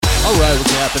All right,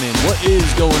 what's happening? What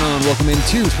is going on? Welcome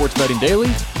into Sports Betting Daily.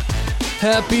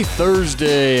 Happy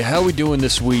Thursday. How are we doing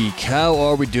this week? How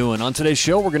are we doing? On today's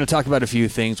show, we're going to talk about a few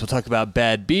things. We'll talk about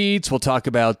bad beats. We'll talk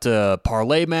about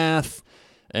parlay math.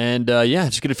 And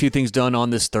just get a few things done on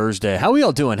this Thursday. How are we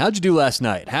all doing? How'd you do last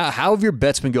night? How have your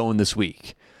bets been going this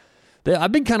week?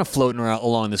 I've been kind of floating around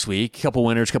along this week. A couple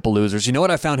winners, a couple losers. You know what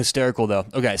I found hysterical, though?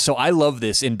 Okay, so I love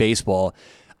this in baseball.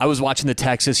 I was watching the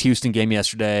Texas-Houston game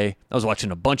yesterday. I was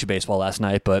watching a bunch of baseball last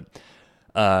night, but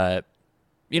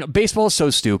baseball is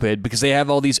so stupid because they have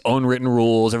all these unwritten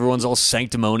rules. Everyone's all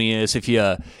sanctimonious. If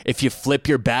you flip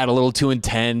your bat a little too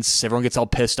intense, everyone gets all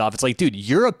pissed off. It's like, dude,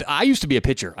 I used to be a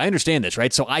pitcher. I understand this,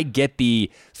 right? So I get the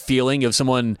feeling of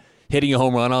someone hitting a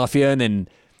home run off you and then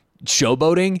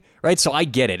showboating, right? So I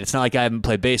get it. It's not like I haven't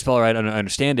played baseball, right? I don't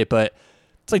understand it, but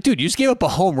it's like, dude, you just gave up a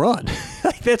home run.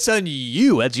 Like, that's on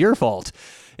you. That's your fault.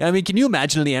 I mean, can you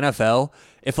imagine in the NFL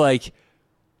if,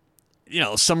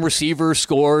 some receiver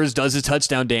scores, does a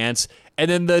touchdown dance,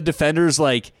 and then the defender's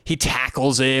like, he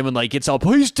tackles him and gets all,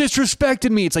 he's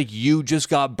disrespected me. It's like, you just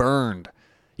got burned.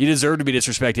 You deserve to be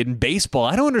disrespected. In baseball,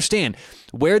 I don't understand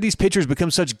where these pitchers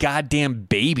become such goddamn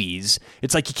babies.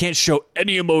 It's like you can't show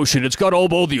any emotion. It's got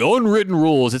all the unwritten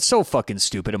rules. It's so fucking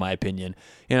stupid, in my opinion.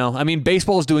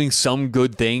 Baseball is doing some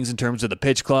good things in terms of the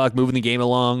pitch clock, moving the game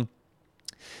along.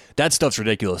 That stuff's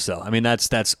ridiculous, though. I mean,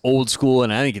 that's old school,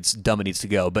 and I think it's dumb. It needs to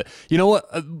go. But you know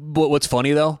what? What's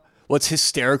funny, though? What's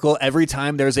hysterical? Every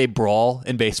time there's a brawl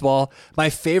in baseball, my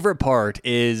favorite part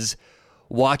is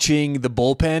watching the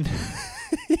bullpen.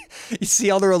 You see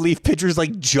all the relief pitchers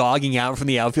jogging out from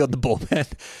the outfield, the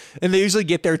bullpen, and they usually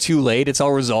get there too late. It's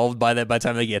all resolved by the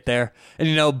time they get there.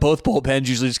 And both bullpens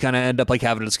usually just kind of end up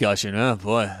having a discussion. Oh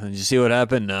boy, did you see what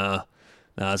happened? No,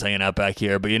 I was hanging out back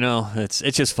here, but it's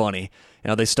just funny.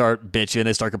 They start bitching,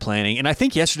 they start complaining. And I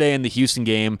think yesterday in the Houston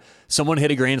game, someone hit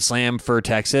a grand slam for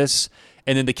Texas,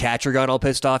 and then the catcher got all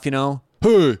pissed off, Hey,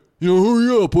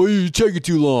 hurry up, why are you taking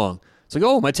too long? It's like,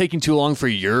 oh, am I taking too long for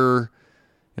your,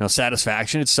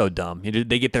 satisfaction? It's so dumb.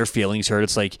 They get their feelings hurt.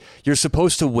 It's like, you're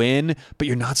supposed to win, but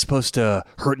you're not supposed to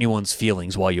hurt anyone's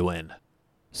feelings while you win.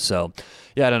 So,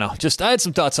 yeah, I don't know. I had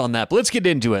some thoughts on that, but let's get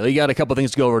into it. We got a couple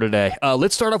things to go over today.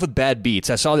 Let's start off with bad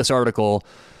beats. I saw this article.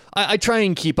 I try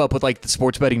and keep up with the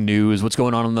sports betting news, what's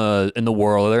going on in the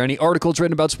world. Are there any articles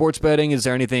written about sports betting? Is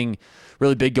there anything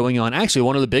really big going on? Actually,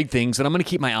 one of the big things that I'm going to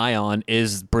keep my eye on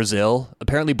is Brazil.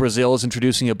 Apparently, Brazil is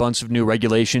introducing a bunch of new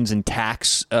regulations and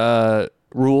tax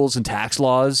rules and tax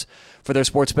laws for their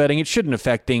sports betting. It shouldn't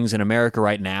affect things in America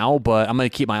right now, but I'm going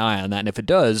to keep my eye on that. And if it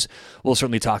does, we'll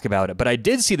certainly talk about it. But I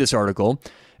did see this article,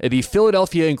 the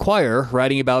Philadelphia Inquirer,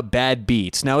 writing about bad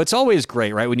beats. Now, it's always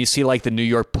great, right, when you see the New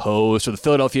York Post or the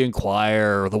Philadelphia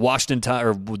Inquirer or the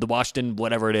Washington,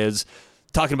 whatever it is,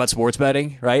 talking about sports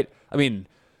betting, right? I mean,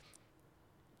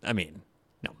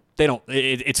 no, they don't.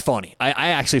 It's funny. I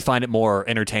actually find it more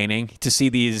entertaining to see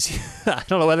these. I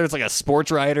don't know whether it's a sports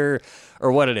writer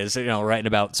or what it is, writing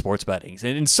about sports betting.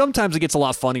 And sometimes it gets a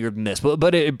lot funnier than this,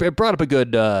 but it brought up a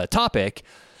good topic,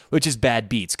 which is bad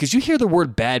beats. Because you hear the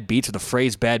word bad beats or the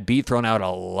phrase bad beat thrown out a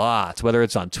lot, whether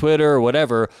it's on Twitter or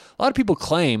whatever. A lot of people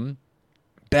claim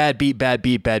bad beat, bad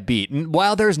beat, bad beat. And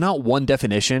while there's not one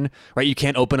definition, right, you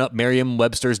can't open up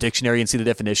Merriam-Webster's dictionary and see the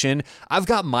definition. I've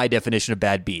got my definition of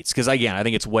bad beats because, again, I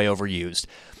think it's way overused.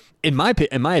 In my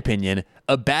opinion,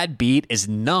 a bad beat is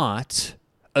not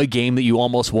a game that you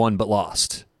almost won but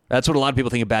lost. That's what a lot of people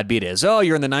think a bad beat is. Oh,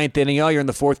 you're in the ninth inning. Oh, you're in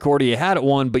the fourth quarter. You had it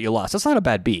won, but you lost. That's not a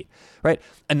bad beat, right?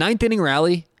 A ninth inning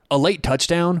rally, a late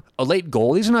touchdown, a late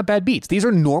goal, these are not bad beats. These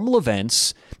are normal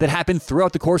events that happen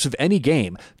throughout the course of any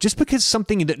game. Just because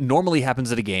something that normally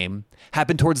happens at a game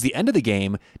happened towards the end of the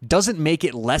game doesn't make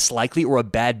it less likely or a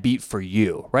bad beat for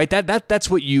you, right? That's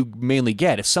what you mainly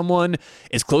get. If someone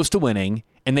is close to winning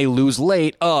and they lose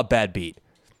late, oh, bad beat.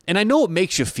 And I know it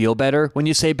makes you feel better when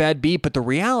you say bad beat, but the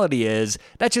reality is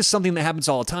that's just something that happens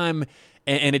all the time,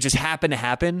 and it just happened to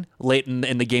happen late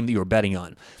in the game that you were betting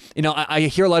on. I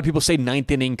hear a lot of people say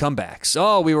ninth inning comebacks.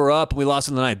 Oh, we were up, we lost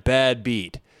in the ninth, bad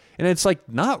beat. And it's like,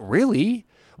 not really.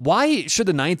 Why should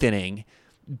the ninth inning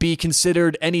be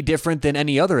considered any different than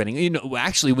any other inning?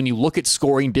 Actually, when you look at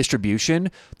scoring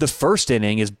distribution, the first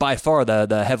inning is by far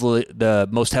the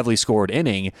most heavily scored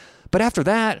inning. But after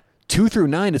that, 2 through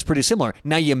 9 is pretty similar.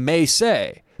 Now, you may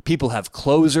say people have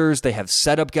closers, they have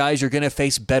setup guys. You're going to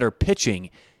face better pitching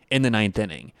in the ninth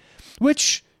inning,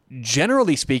 which,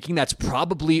 generally speaking, that's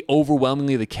probably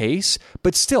overwhelmingly the case.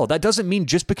 But still, that doesn't mean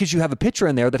just because you have a pitcher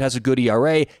in there that has a good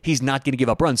ERA, he's not going to give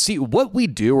up runs. See, what we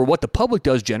do, or what the public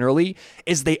does generally,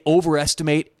 is they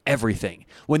overestimate everything.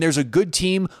 When there's a good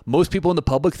team, most people in the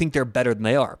public think they're better than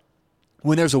they are.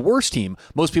 When there's a worse team,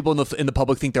 most people in the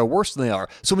public think they're worse than they are.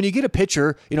 So when you get a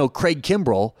pitcher, Craig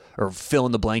Kimbrell or fill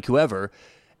in the blank, whoever,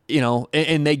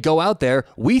 and they go out there,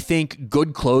 we think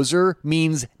good closer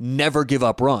means never give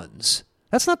up runs.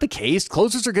 That's not the case.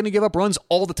 Closers are going to give up runs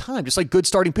all the time, just like good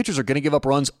starting pitchers are going to give up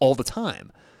runs all the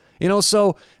time.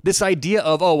 So this idea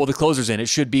of, the closer's in, it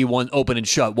should be one open and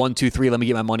shut, 1, 2, 3, let me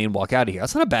get my money and walk out of here.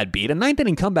 That's not a bad beat. A ninth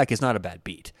inning comeback is not a bad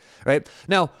beat, right?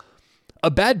 Now, a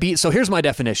bad beat, so here's my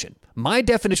definition. My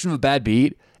definition of a bad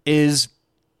beat is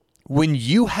when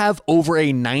you have over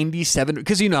a 97,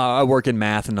 because I work in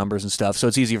math and numbers and stuff, so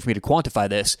it's easier for me to quantify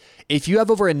this. If you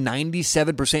have over a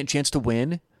 97% chance to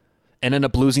win and end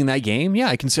up losing that game,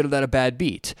 I consider that a bad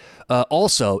beat.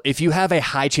 Also, if you have a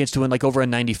high chance to win, like over a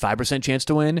 95% chance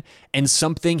to win, and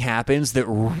something happens that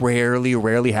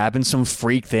rarely happens, some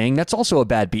freak thing, that's also a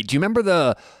bad beat. Do you remember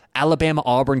the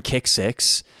Alabama-Auburn kick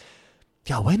six?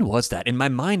 Yeah, when was that? In my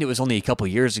mind, it was only a couple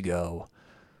years ago.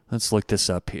 Let's look this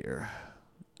up here.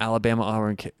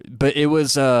 Alabama-Auburn kick. But it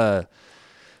was,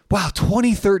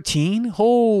 2013?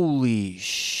 Holy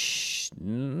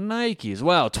Nikes.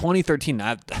 Wow, 2013.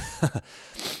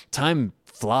 Time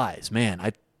flies, man.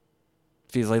 I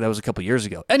feels like that was a couple years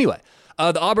ago. Anyway,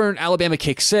 the Auburn-Alabama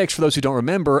kick six, for those who don't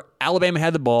remember, Alabama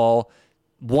had the ball,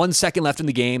 1 second left in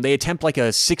the game. They attempt like a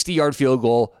 60-yard field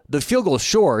goal. The field goal is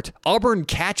short. Auburn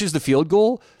catches the field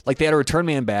goal, like they had a return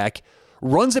man back,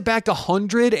 runs it back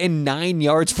 109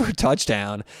 yards for a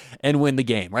touchdown, and win the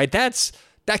game, right? That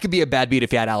could be a bad beat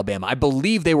if you had Alabama. I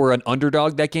believe they were an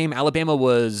underdog that game. Alabama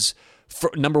was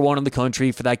number 1 in the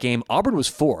country for that game. Auburn was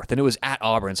 4th, and it was at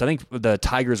Auburn, so I think the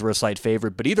Tigers were a slight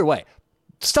favorite. But either way,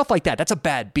 stuff like that, that's a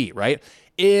bad beat, right?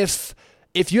 If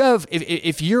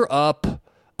you're up...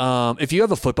 if you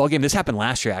have a football game, this happened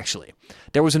last year actually.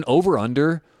 There was an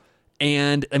over-under,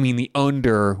 and the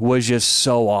under was just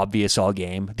so obvious all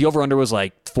game. The over-under was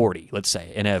like 40, let's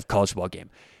say, in a college football game.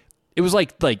 It was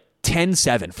like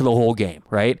 10-7 for the whole game,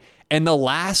 right? And the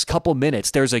last couple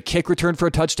minutes, there's a kick return for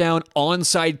a touchdown,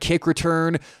 onside kick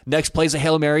return, next play's a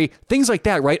Hail Mary, things like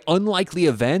that, right? Unlikely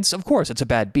events, of course, it's a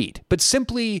bad beat. But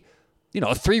simply, a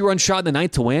 3-run shot in the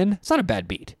ninth to win, it's not a bad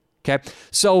beat. Okay,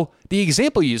 so the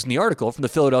example used in the article from the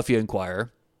Philadelphia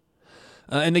Inquirer,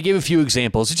 and they gave a few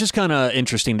examples. It's just kind of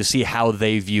interesting to see how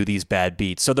they view these bad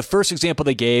beats. So the first example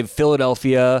they gave,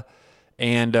 Philadelphia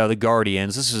and the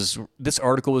Guardians. This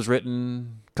article was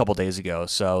written a couple days ago,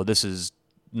 so this is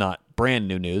not brand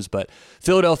new news. But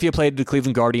Philadelphia played the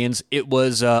Cleveland Guardians. It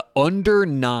was under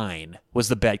 9 was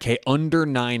the bet. Okay, under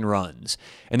 9 runs.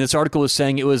 And this article was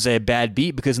saying it was a bad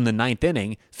beat because in the ninth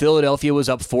inning, Philadelphia was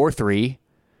up 4-3.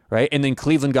 Right? And then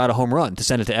Cleveland got a home run to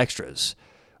send it to extras,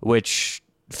 which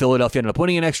Philadelphia ended up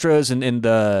winning in extras and in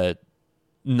the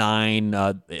 9,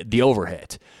 the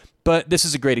overhit. But this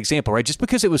is a great example, right? Just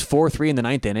because it was 4-3 in the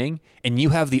ninth inning and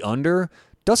you have the under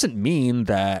doesn't mean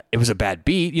that it was a bad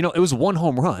beat. It was 1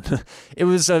 home run. It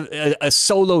was a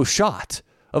solo shot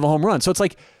of a home run. So it's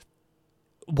like,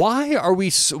 why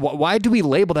do we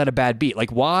label that a bad beat?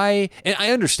 Like why? And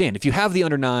I understand if you have the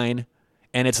under 9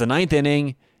 and it's the ninth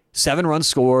inning, 7 runs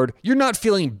scored, you're not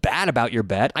feeling bad about your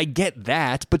bet. I get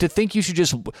that. But to think you should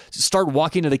just start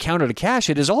walking to the counter to cash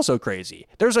it is also crazy.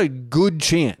 There's a good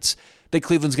chance that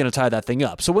Cleveland's going to tie that thing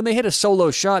up. So when they hit a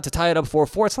solo shot to tie it up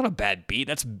 4-4, it's not a bad beat.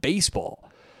 That's baseball.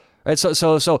 Right?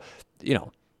 So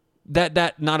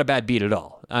that not a bad beat at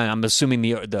all. I'm assuming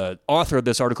the author of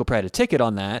this article probably had a ticket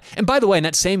on that. And by the way, in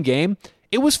that same game,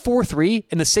 it was 4-3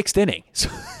 in the 6th inning.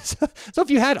 So if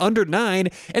you had under 9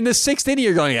 in the 6th inning,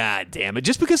 you're going, damn it.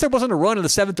 Just because there wasn't a run in the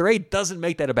 7th or 8th doesn't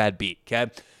make that a bad beat, okay?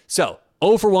 So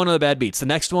 0 for 1 on the bad beats. The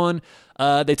next one,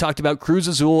 they talked about Cruz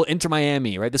Azul, Inter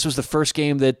Miami, right? This was the first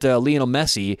game that Lionel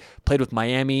Messi played with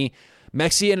Miami.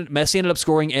 Messi ended up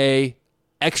scoring a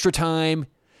extra time.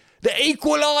 The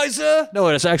equalizer! No,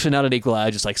 it's actually not an equalizer.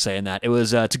 I just like saying that. It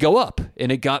was to go up,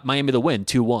 and it got Miami the win,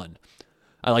 2-1.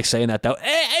 I like saying that, though.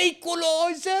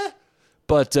 Equalizer!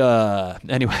 But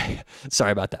anyway,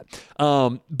 sorry about that.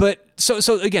 But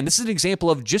so again, this is an example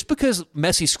of just because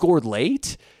Messi scored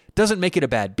late doesn't make it a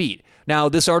bad beat. Now,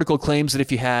 this article claims that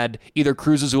if you had either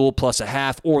Cruz Azul plus a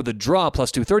half or the draw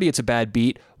plus 230, it's a bad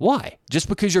beat. Why? Just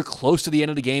because you're close to the end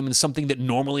of the game and something that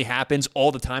normally happens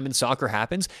all the time in soccer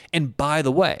happens. And by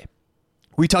the way,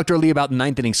 we talked earlier about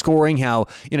ninth inning scoring, how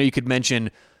you could mention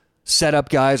setup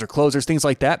guys or closers, things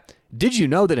like that. Did you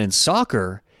know that in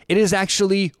soccer, it is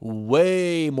actually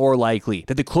way more likely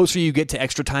that the closer you get to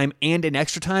extra time and in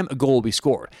extra time, a goal will be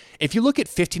scored. If you look at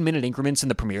 15-minute increments in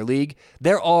the Premier League,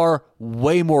 there are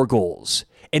way more goals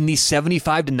in the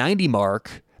 75 to 90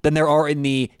 mark than there are in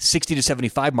the 60 to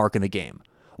 75 mark in the game.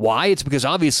 Why? It's because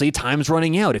obviously time's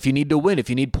running out. If you need to win, if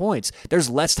you need points, there's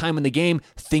less time in the game.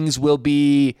 Things will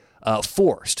be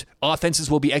forced. Offenses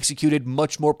will be executed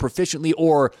much more proficiently,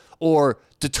 or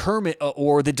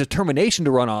the determination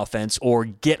to run offense or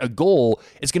get a goal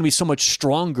is going to be so much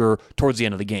stronger towards the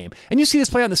end of the game. And you see this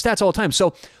play out in the stats all the time.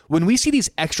 So when we see these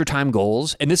extra time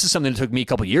goals, and this is something that took me a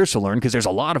couple years to learn because there's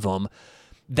a lot of them,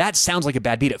 that sounds like a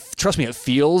bad beat. Trust me, it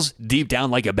feels deep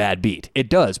down like a bad beat. It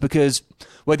does, because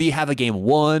whether you have a game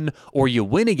won or you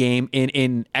win a game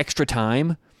in extra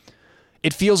time,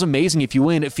 it feels amazing if you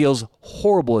win. It feels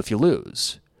horrible if you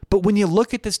lose. But when you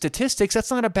look at the statistics,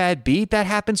 that's not a bad beat. That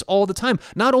happens all the time.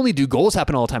 Not only do goals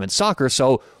happen all the time in soccer,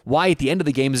 so why at the end of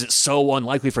the game is it so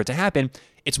unlikely for it to happen?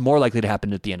 It's more likely to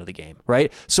happen at the end of the game,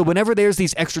 right? So whenever there's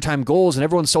these extra time goals and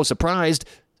everyone's so surprised,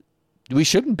 we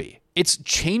shouldn't be. It's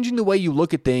changing the way you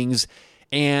look at things.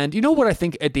 And you know what I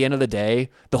think at the end of the day,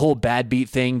 the whole bad beat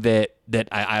thing that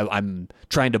I'm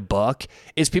trying to buck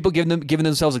is people giving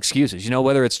themselves excuses. You know,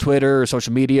 whether it's Twitter or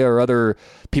social media or other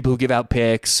people who give out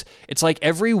picks. It's like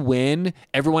every win,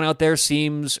 everyone out there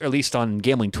seems, or at least on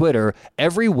gambling Twitter,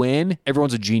 every win,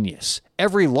 everyone's a genius.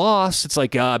 Every loss, it's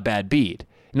like a bad beat.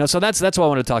 You know, so that's why I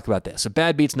want to talk about this. A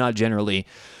bad beat's not generally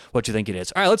what you think it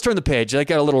is. All right, let's turn the page. I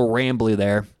got a little rambly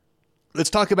there. Let's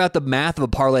talk about the math of a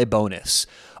parlay bonus.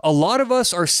 A lot of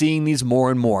us are seeing these more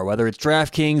and more, whether it's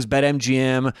DraftKings,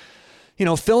 BetMGM, you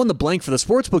know, fill in the blank for the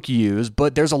sportsbook you use,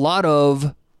 but there's a lot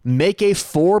of make a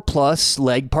 4+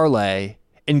 leg parlay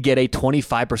and get a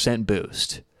 25%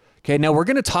 boost. Okay, now we're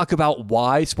going to talk about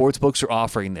why sportsbooks are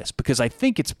offering this, because I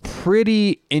think it's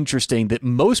pretty interesting that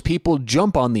most people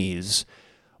jump on these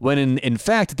when in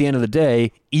fact, at the end of the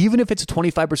day, even if it's a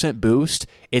 25% boost,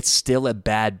 it's still a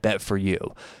bad bet for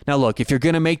you. Now, look, if you're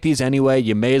going to make these anyway,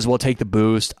 you may as well take the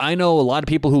boost. I know a lot of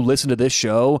people who listen to this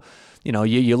show, you know,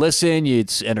 you listen,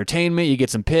 it's entertainment, you get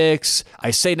some picks.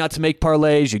 I say not to make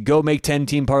parlays, you go make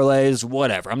 10-team parlays,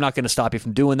 whatever. I'm not going to stop you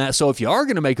from doing that. So if you are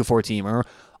going to make a 4-teamer,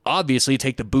 obviously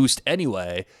take the boost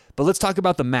anyway. But let's talk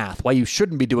about the math, why you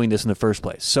shouldn't be doing this in the first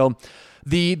place. So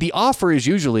the offer is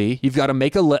usually you've got to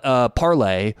make a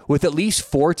parlay with at least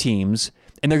 4 teams,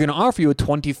 and they're going to offer you a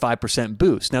 25%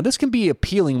 boost. Now, this can be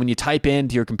appealing when you type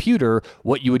into your computer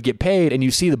what you would get paid and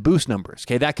you see the boost numbers.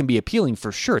 Okay, that can be appealing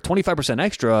for sure. 25%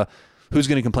 extra, who's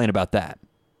going to complain about that?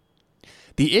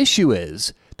 The issue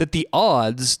is that the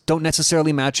odds don't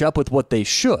necessarily match up with what they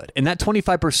should. And that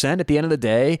 25% at the end of the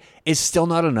day is still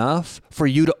not enough for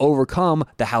you to overcome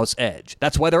the house edge.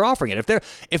 That's why they're offering it.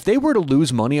 If they were to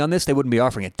lose money on this, they wouldn't be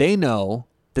offering it. They know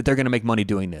that they're going to make money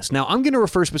doing this. Now, I'm going to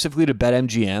refer specifically to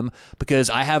BetMGM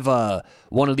because I have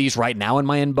one of these right now in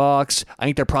my inbox. I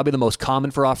think they're probably the most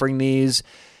common for offering these.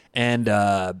 And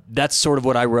that's sort of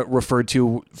what I referred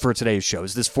to for today's show,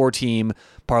 is this 4-team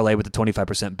parlay with the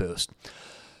 25% boost.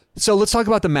 So let's talk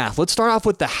about the math. Let's start off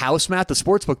with the house math, the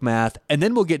sportsbook math, and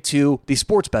then we'll get to the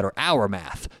sports bettor, our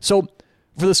math. So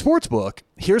for the sportsbook,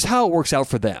 here's how it works out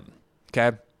for them,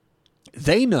 okay?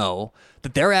 They know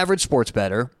that their average sports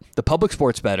bettor, the public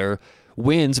sports bettor,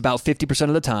 wins about 50%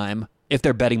 of the time if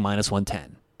they're betting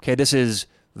 -110. Okay, this is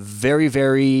very,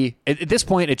 very, at this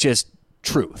point, it's just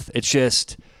truth. It's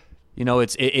just, you know,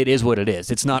 it is what it is.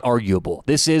 It's not arguable.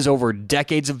 This is over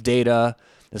decades of data,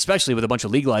 especially with a bunch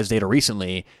of legalized data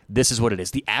recently. This is what it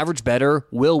is. The average bettor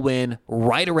will win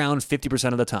right around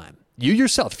 50% of the time. You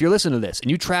yourself, if you're listening to this and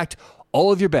you tracked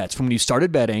all of your bets from when you started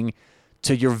betting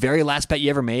to your very last bet you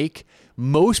ever make,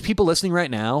 most people listening right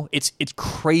now, it's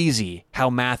crazy how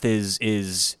math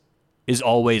is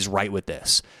always right with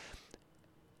this.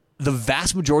 The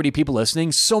vast majority of people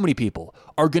listening, so many people,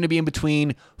 are going to be in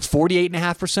between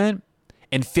 48.5%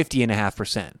 and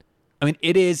 50.5%. I mean,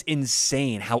 it is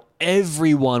insane how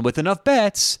everyone with enough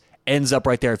bets ends up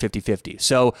right there at 50-50.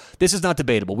 So this is not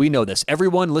debatable. We know this.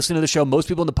 Everyone listening to the show, most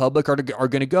people in the public are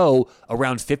going to go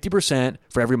around 50%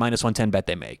 for every -110 bet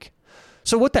they make.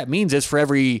 So what that means is for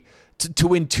every, to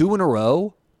win 2 in a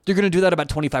row, you're going to do that about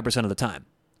 25% of the time.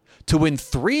 To win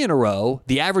 3 in a row,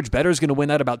 the average bettor is going to win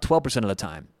that about 12% of the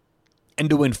time. And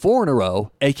to win 4 in a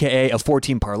row, aka a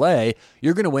 4-team parlay,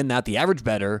 you're going to win that, the average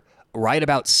bettor, right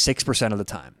about 6% of the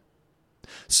time.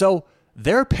 So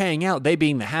they're paying out, they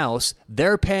being the house,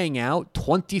 they're paying out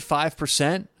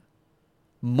 25%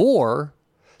 more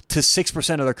to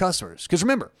 6% of their customers. Because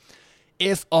remember,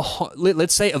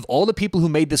 let's say of all the people who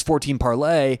made this 4-team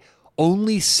parlay,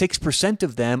 only 6%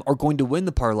 of them are going to win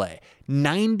the parlay.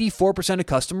 94% of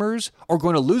customers are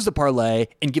going to lose the parlay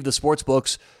and give the sports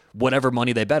books whatever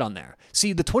money they bet on there.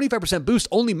 See, the 25% boost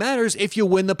only matters if you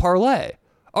win the parlay.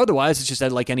 Otherwise, it's just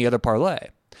like any other parlay.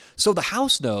 So the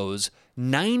house knows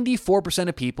 94%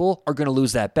 of people are going to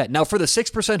lose that bet. Now, for the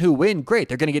 6% who win, great.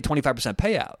 They're going to get 25%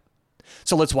 payout.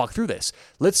 So let's walk through this.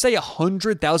 Let's say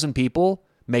 100,000 people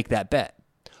make that bet.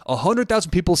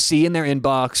 100,000 people see in their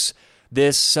inbox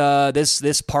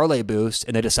this parlay boost,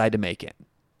 and they decide to make it.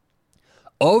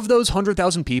 Of those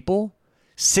 100,000 people,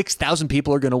 6,000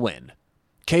 people are going to win.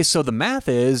 Okay, so the math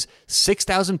is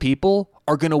 6,000 people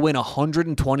are going to win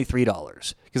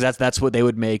 $123 because that's what they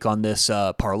would make on this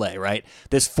parlay, right?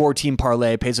 This 4-team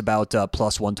parlay pays about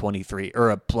plus 123 or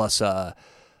a plus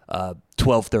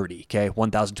 1230, okay,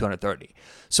 1,230.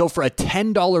 So for a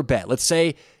 $10 bet, let's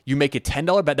say you make a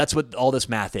 $10 bet. That's what all this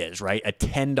math is, right? A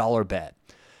 $10 bet.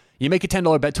 You make a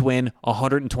 $10 bet to win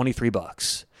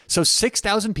 $123. So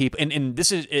 6,000 people, and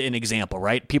this is an example,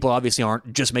 right? People obviously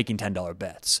aren't just making $10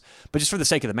 bets. But just for the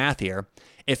sake of the math here,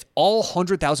 if all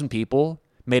 100,000 people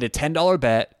made a $10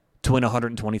 bet to win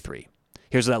 123,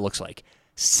 here's what that looks like.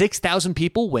 6,000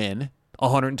 people win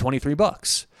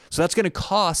 $123. So that's going to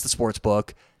cost the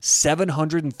sportsbook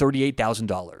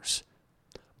 $738,000.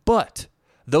 But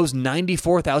those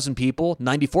 94,000 people,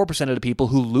 94% of the people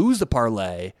who lose the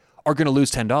parlay are going to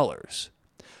lose $10.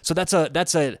 So that's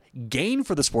a gain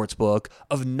for the sportsbook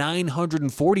of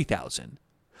 $940,000.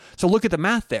 So look at the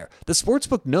math there. The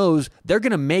sportsbook knows they're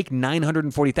going to make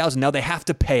 $940,000. Now they have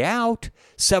to pay out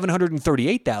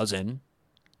 $738,000,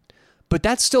 but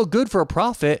that's still good for a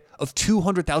profit of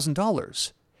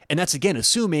 $200,000. And that's, again,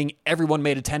 assuming everyone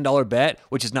made a $10 bet,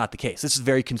 which is not the case. This is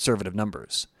very conservative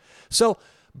numbers. So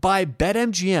by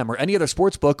BetMGM or any other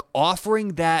sportsbook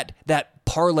offering that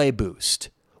parlay boost,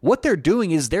 what they're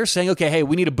doing is they're saying, okay, hey,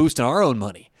 we need a boost in our own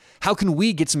money. How can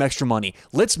we get some extra money?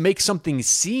 Let's make something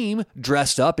seem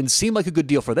dressed up and seem like a good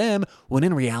deal for them, when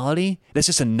in reality, that's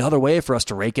just another way for us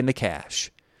to rake in the cash.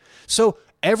 So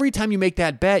every time you make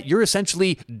that bet, you're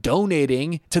essentially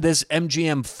donating to this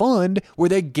MGM fund where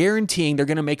they're guaranteeing they're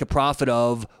going to make a profit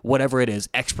of whatever it is,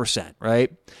 X%,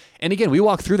 right? And again, we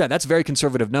walk through that. That's very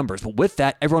conservative numbers. But with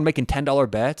that, everyone making $10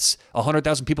 bets,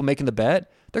 100,000 people making the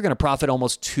bet, they're going to profit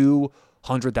almost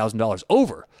 $200,000,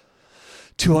 over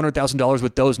 $200,000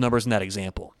 with those numbers in that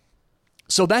example.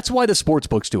 So that's why the sports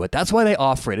books do it. That's why they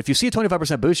offer it. If you see a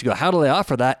 25% boost, you go, how do they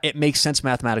offer that? It makes sense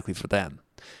mathematically for them.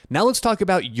 Now let's talk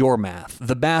about your math,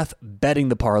 the math betting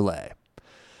the parlay.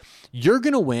 You're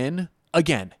going to win,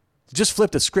 again, just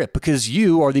flip the script, because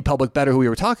you are the public bettor who we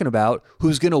were talking about,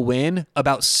 who's going to win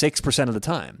about 6% of the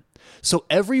time. So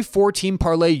every 4-team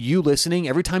parlay you listening,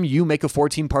 every time you make a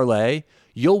 4-team parlay,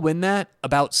 you'll win that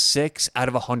about 6 out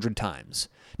of 100 times.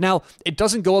 Now, it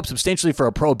doesn't go up substantially for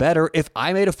a pro bettor. If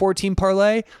I made a 4-team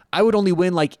parlay, I would only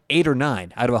win like 8 or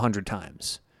 9 out of 100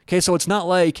 times. Okay, so it's not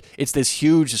like it's this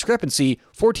huge discrepancy.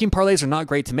 4-team parlays are not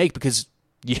great to make because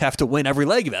you have to win every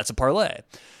leg of that. It's a parlay.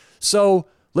 So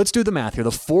let's do the math here.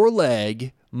 The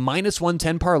 4-leg minus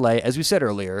 110 parlay, as we said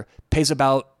earlier, pays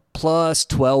about plus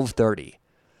 1230.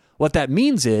 What that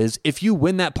means is if you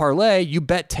win that parlay, you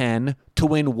bet 10 to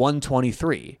win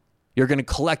 123. You're going to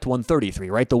collect 133,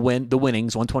 right? The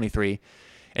winnings, 123,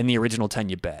 and the original 10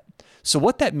 you bet. So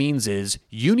what that means is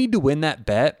you need to win that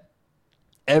bet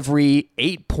every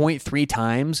 8.3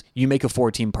 times you make a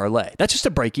 4-team parlay. That's just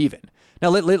a break even. Now,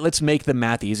 let's make the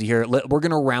math easy here. We're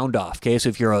going to round off, okay? So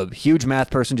if you're a huge math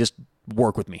person, just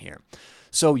work with me here.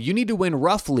 So you need to win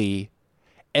roughly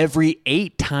every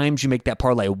 8 times you make that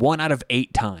parlay, 1 out of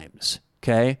 8 times,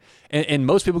 okay? And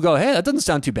most people go, hey, that doesn't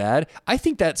sound too bad. I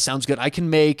think that sounds good. I can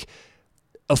make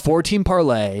a 4-team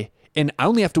parlay, and I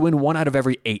only have to win 1 out of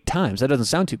every 8 times. That doesn't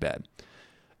sound too bad.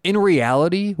 In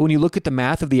reality, when you look at the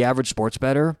math of the average sports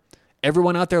bettor,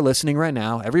 everyone out there listening right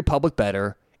now, every public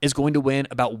bettor is going to win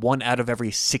about 1 out of every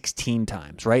 16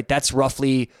 times, right? That's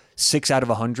roughly 6 out of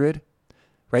 100,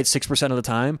 right? 6% of the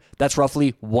time. That's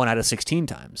roughly 1 out of 16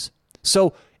 times.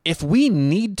 So if we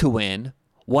need to win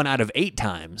 1 out of 8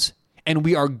 times, and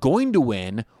we are going to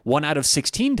win 1 out of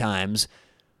 16 times,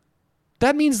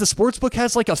 that means the sportsbook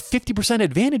has like a 50%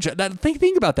 advantage.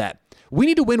 Think about that. We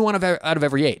need to win 1 out of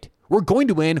every 8. We're going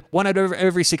to win 1 out of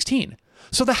every 16.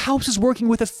 So the house is working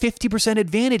with a 50%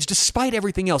 advantage despite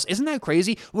everything else. Isn't that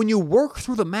crazy? When you work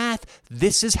through the math,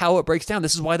 this is how it breaks down.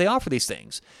 This is why they offer these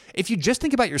things. If you just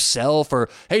think about yourself or,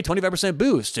 hey, 25%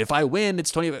 boost. If I win,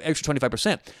 it's extra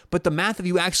 25%. But the math of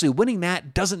you actually winning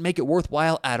that doesn't make it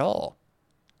worthwhile at all.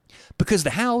 Because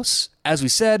the house, as we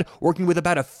said, working with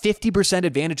about a 50%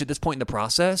 advantage at this point in the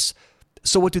process.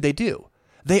 So what do?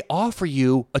 They offer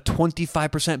you a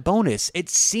 25% bonus.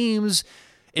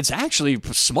 It's actually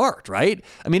smart, right?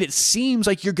 I mean, it seems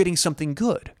like you're getting something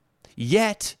good.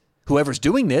 Yet, whoever's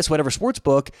doing this, whatever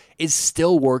sportsbook, is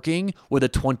still working with a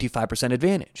 25%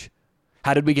 advantage.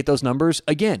 How did we get those numbers?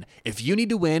 Again, if you need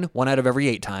to win 1 out of every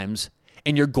 8 times,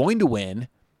 and you're going to win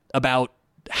about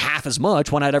half as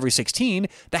much, 1 out of every 16,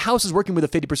 the house is working with a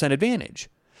 50% advantage.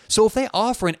 So if they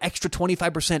offer an extra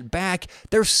 25% back,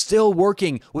 they're still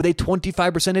working with a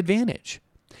 25% advantage.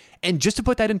 And just to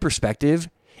put that in perspective,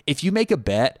 if you make a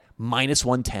bet minus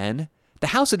 110, the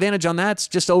house advantage on that's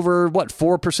just over,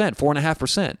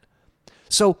 4.5%.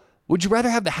 So would you rather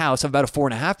have the house have about a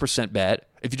 4.5% bet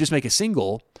if you just make a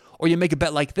single, or you make a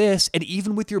bet like this, and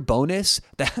even with your bonus,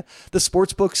 the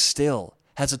sportsbook still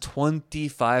has a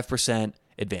 25%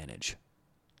 advantage.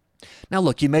 Now,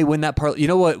 look, you may win that parlay. You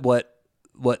know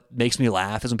what makes me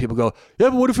laugh is when people go, yeah,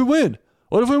 but what if we win?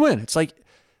 What if we win? It's like,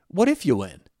 what if you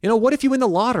win? What if you win the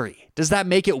lottery? Does that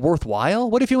make it worthwhile?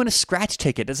 What if you win a scratch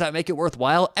ticket? Does that make it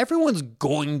worthwhile? Everyone's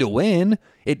going to win.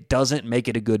 It doesn't make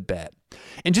it a good bet.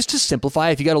 And just to simplify,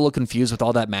 if you got a little confused with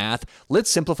all that math, let's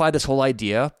simplify this whole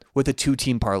idea with a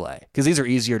 2-team parlay, because these are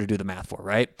easier to do the math for,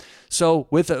 right? So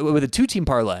with a 2-team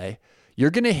parlay,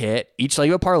 you're going to hit each leg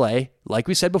of a parlay, like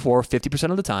we said before,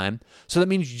 50% of the time. So that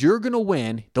means you're going to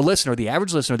win, the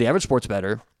average listener, the average sports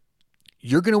bettor,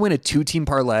 you're going to win a 2-team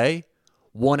parlay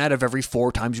 1 out of every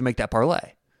 4 times you make that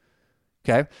parlay.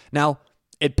 Okay? Now,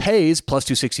 it pays plus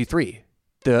 263,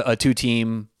 a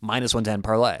 2-team minus 110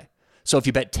 parlay. So if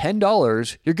you bet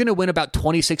 $10, you're going to win about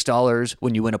 $26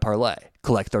 when you win a parlay,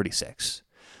 collect 36.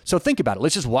 So think about it.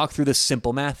 Let's just walk through this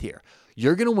simple math here.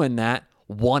 You're going to win that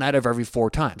 1 out of every 4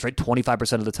 times, right?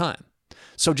 25% of the time.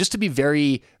 So just to be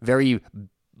very, very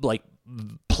like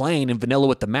plain and vanilla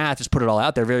with the math, just put it all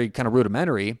out there, very kind of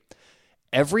rudimentary.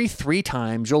 Every 3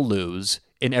 times you'll lose,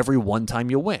 and every 1 time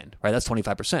you'll win, right? That's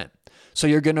 25%. So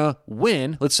you're going to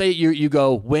win. Let's say you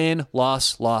go win,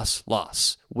 loss, loss,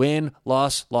 loss. Win,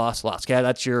 loss, loss, loss. Okay,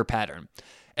 that's your pattern.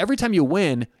 Every time you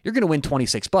win, you're going to win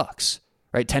 $26,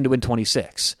 right? 10 to win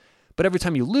 26. But every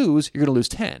time you lose, you're going to lose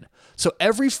 10. So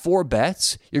every 4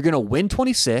 bets, you're going to win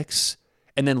 26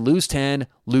 and then lose 10,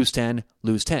 lose 10,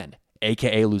 lose 10,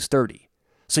 aka lose 30.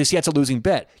 So you see, that's a losing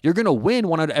bet. You're going to win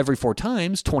 1 out of every 4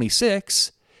 times,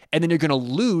 26, and then you're going to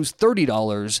lose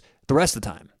 $30 the rest of the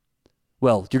time.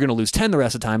 Well, you're going to lose 10 the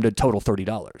rest of the time to total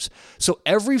 $30. So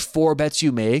every 4 bets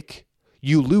you make,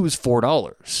 you lose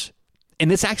 $4.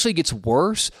 And this actually gets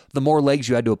worse the more legs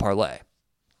you add to a parlay.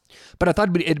 But I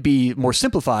thought it'd be more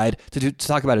simplified to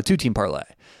talk about a 2-team parlay,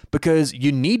 because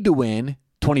you need to win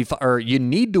 25, or you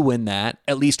need to win that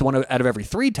at least 1 out of every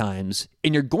 3 times,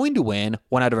 and you're going to win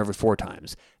 1 out of every 4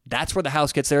 times. That's where the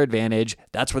house gets their advantage.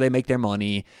 That's where they make their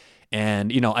money.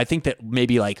 And, I think that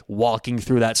maybe like walking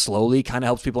through that slowly kind of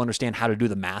helps people understand how to do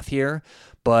the math here.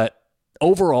 But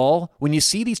overall, when you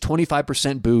see these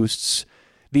 25% boosts,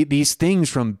 these things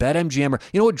from BetMGM,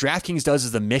 or what DraftKings does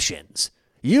is the missions.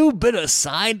 You've been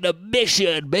assigned a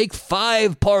mission, make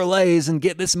 5 parlays and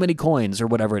get this many coins or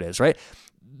whatever it is, right?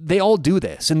 They all do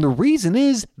this. And the reason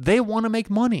is they want to make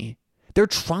money. They're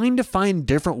trying to find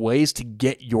different ways to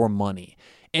get your money.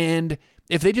 And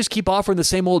if they just keep offering the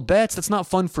same old bets, that's not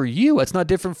fun for you. It's not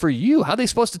different for you. How are they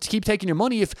supposed to keep taking your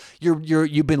money if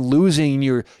you've been losing,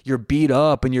 you're beat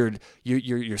up, and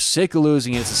you're sick of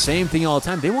losing, and it's the same thing all the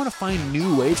time? They want to find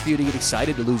new ways for you to get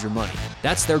excited to lose your money.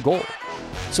 That's their goal.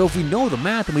 So if we know the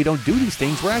math and we don't do these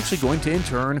things, we're actually going to in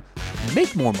turn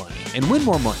make more money and win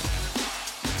more money.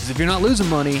 Because if you're not losing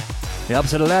money, the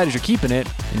opposite of that is you're keeping it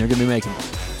and you're going to be making money.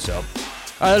 So,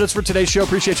 all right, that's for today's show.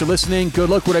 Appreciate you listening. Good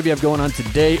luck, whatever you have going on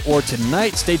today or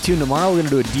tonight. Stay tuned tomorrow. We're going to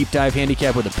do a deep dive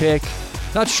handicap with a pick.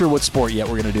 Not sure what sport yet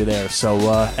we're going to do there. So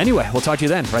anyway, we'll talk to you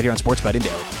then right here on Sports Betting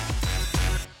Daily.